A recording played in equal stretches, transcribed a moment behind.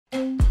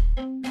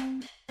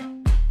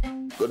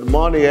Good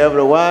morning,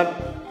 everyone.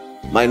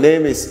 My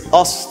name is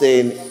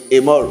Austin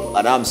Imoru,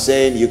 and I'm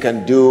saying you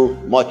can do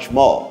much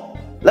more.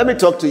 Let me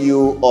talk to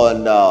you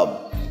on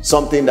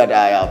something that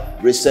I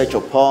have researched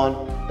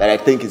upon that I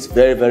think is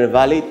very, very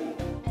valid,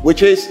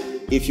 which is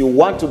if you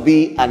want to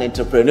be an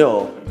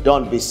entrepreneur,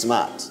 don't be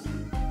smart.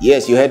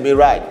 Yes, you heard me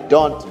right.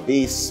 Don't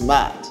be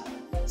smart.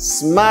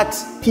 Smart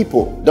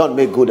people don't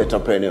make good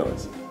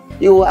entrepreneurs.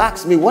 You will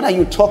ask me, what are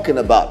you talking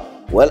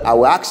about? Well, I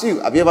will ask you,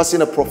 have you ever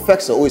seen a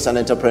professor who is an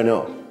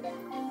entrepreneur?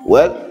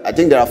 Well, I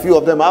think there are a few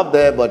of them out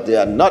there, but they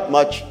are not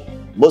much.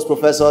 Most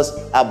professors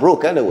are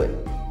broke anyway.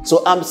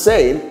 So I'm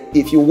saying,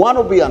 if you want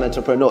to be an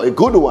entrepreneur, a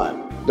good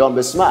one, don't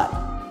be smart.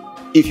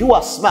 If you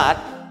are smart,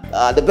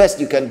 the best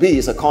you can be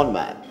is a con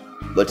man.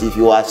 But if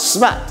you are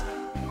smart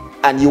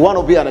and you want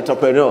to be an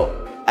entrepreneur,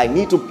 I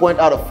need to point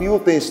out a few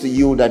things to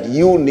you that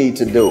you need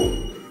to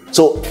do.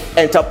 So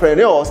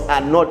entrepreneurs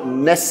are not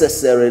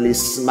necessarily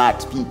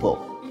smart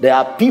people. They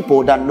are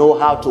people that know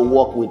how to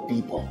work with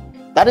people.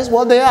 That is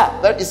what they are.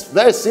 It's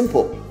very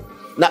simple.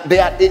 Now,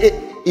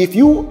 if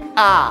you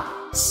are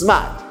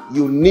smart,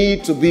 you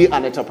need to be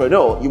an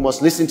entrepreneur. You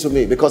must listen to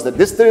me, because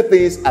these three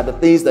things are the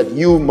things that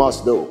you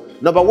must do.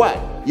 Number one,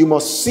 you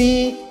must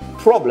see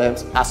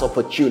problems as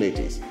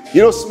opportunities.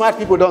 You know, smart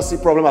people don't see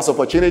problems as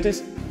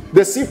opportunities.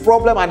 They see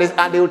problem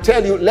and they will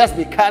tell you, let's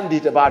be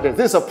candid about it.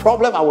 This is a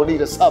problem, I will need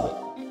to solve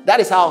it. That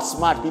is how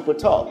smart people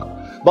talk.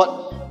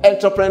 But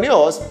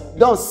entrepreneurs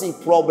don't see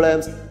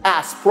problems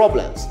as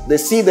problems. They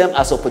see them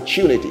as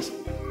opportunities.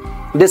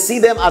 They see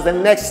them as the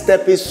next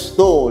stepping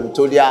stone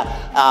to their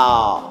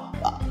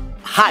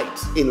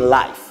height in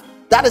life.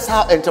 That is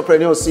how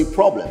entrepreneurs see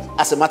problems.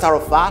 As a matter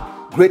of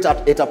fact, great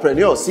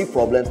entrepreneurs see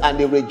problems and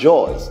they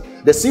rejoice.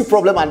 They see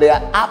problem and they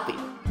are happy.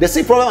 They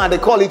see problem and they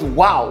call it,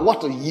 wow,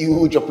 what a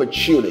huge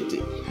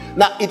opportunity.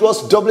 Now, it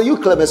was W.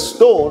 Clement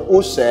Stone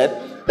who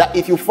said that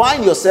if you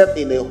find yourself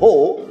in a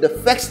hole, the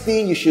first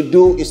thing you should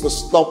do is to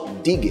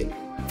stop digging.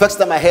 First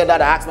time I heard that,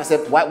 I asked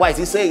myself, why is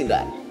he saying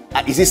that?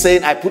 Is he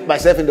saying I put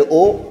myself in the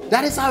hole?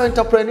 That is how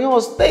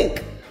entrepreneurs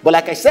think. But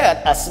like I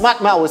said, a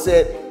smart man would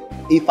say,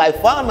 if I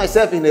found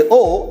myself in a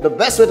hole, the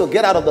best way to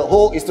get out of the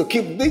hole is to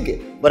keep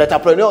digging. But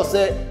entrepreneurs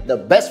say the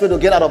best way to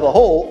get out of a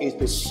hole is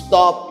to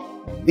stop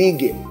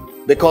digging.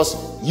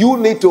 Because you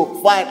need to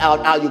find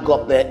out how you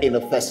got there in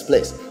the first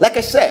place. Like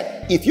I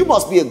said, if you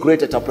must be a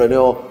great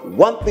entrepreneur,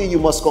 one thing you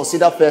must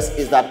consider first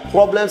is that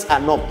problems are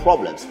not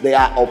problems. They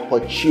are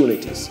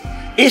opportunities.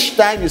 Each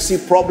time you see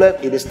problem,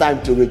 it is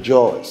time to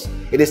rejoice.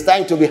 It is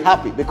time to be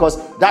happy,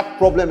 because that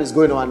problem is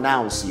going to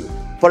announce you.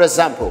 For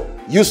example,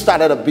 you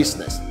started a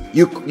business.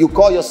 You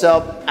call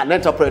yourself an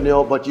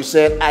entrepreneur, but you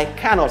said, I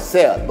cannot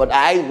sell, but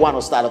I want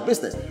to start a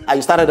business. And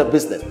you started a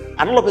business.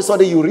 And all of a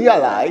sudden you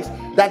realize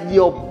that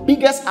your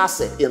biggest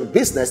asset in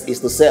business is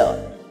to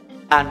sell.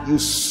 And you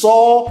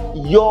saw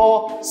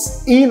your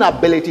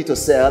inability to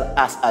sell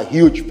as a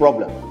huge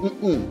problem.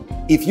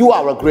 If you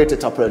are a great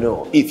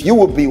entrepreneur, if you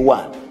will be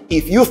one,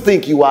 if you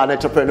think you are an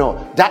entrepreneur,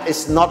 that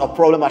is not a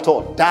problem at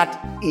all.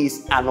 That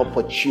is an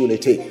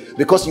opportunity,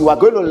 because you are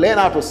going to learn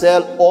how to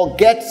sell or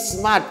get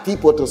smart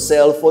people to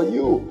sell for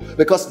you,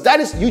 because that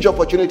is a huge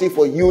opportunity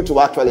for you to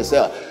actually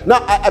sell.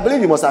 Now, I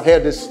believe you must have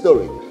heard this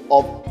story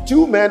of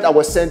two men that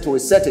were sent to a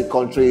certain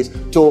countries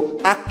to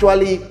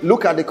actually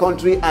look at the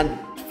country and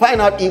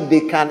find out if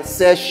they can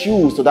sell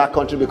shoes to that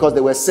country, because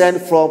they were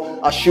sent from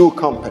a shoe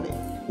company.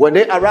 When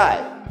they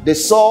arrived, they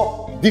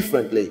saw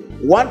differently.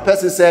 One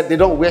person said they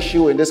don't wear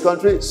shoes in this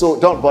country, so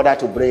don't bother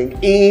to bring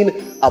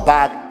in a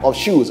bag of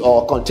shoes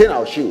or a container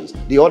of shoes.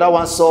 The other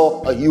one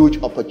saw a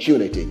huge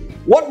opportunity.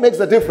 What makes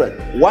the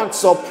difference? One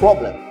saw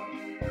problem,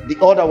 the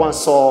other one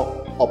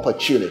saw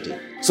opportunity.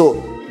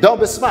 So don't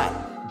be smart.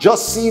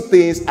 Just see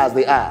things as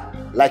they are.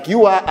 Like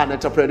you are an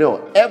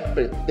entrepreneur,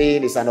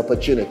 everything is an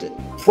opportunity.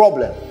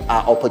 Problem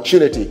are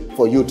opportunity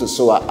for you to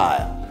soar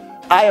higher.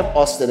 I am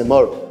Austin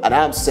Imoru, and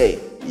I'm saying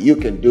you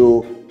can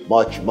do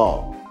much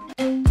more.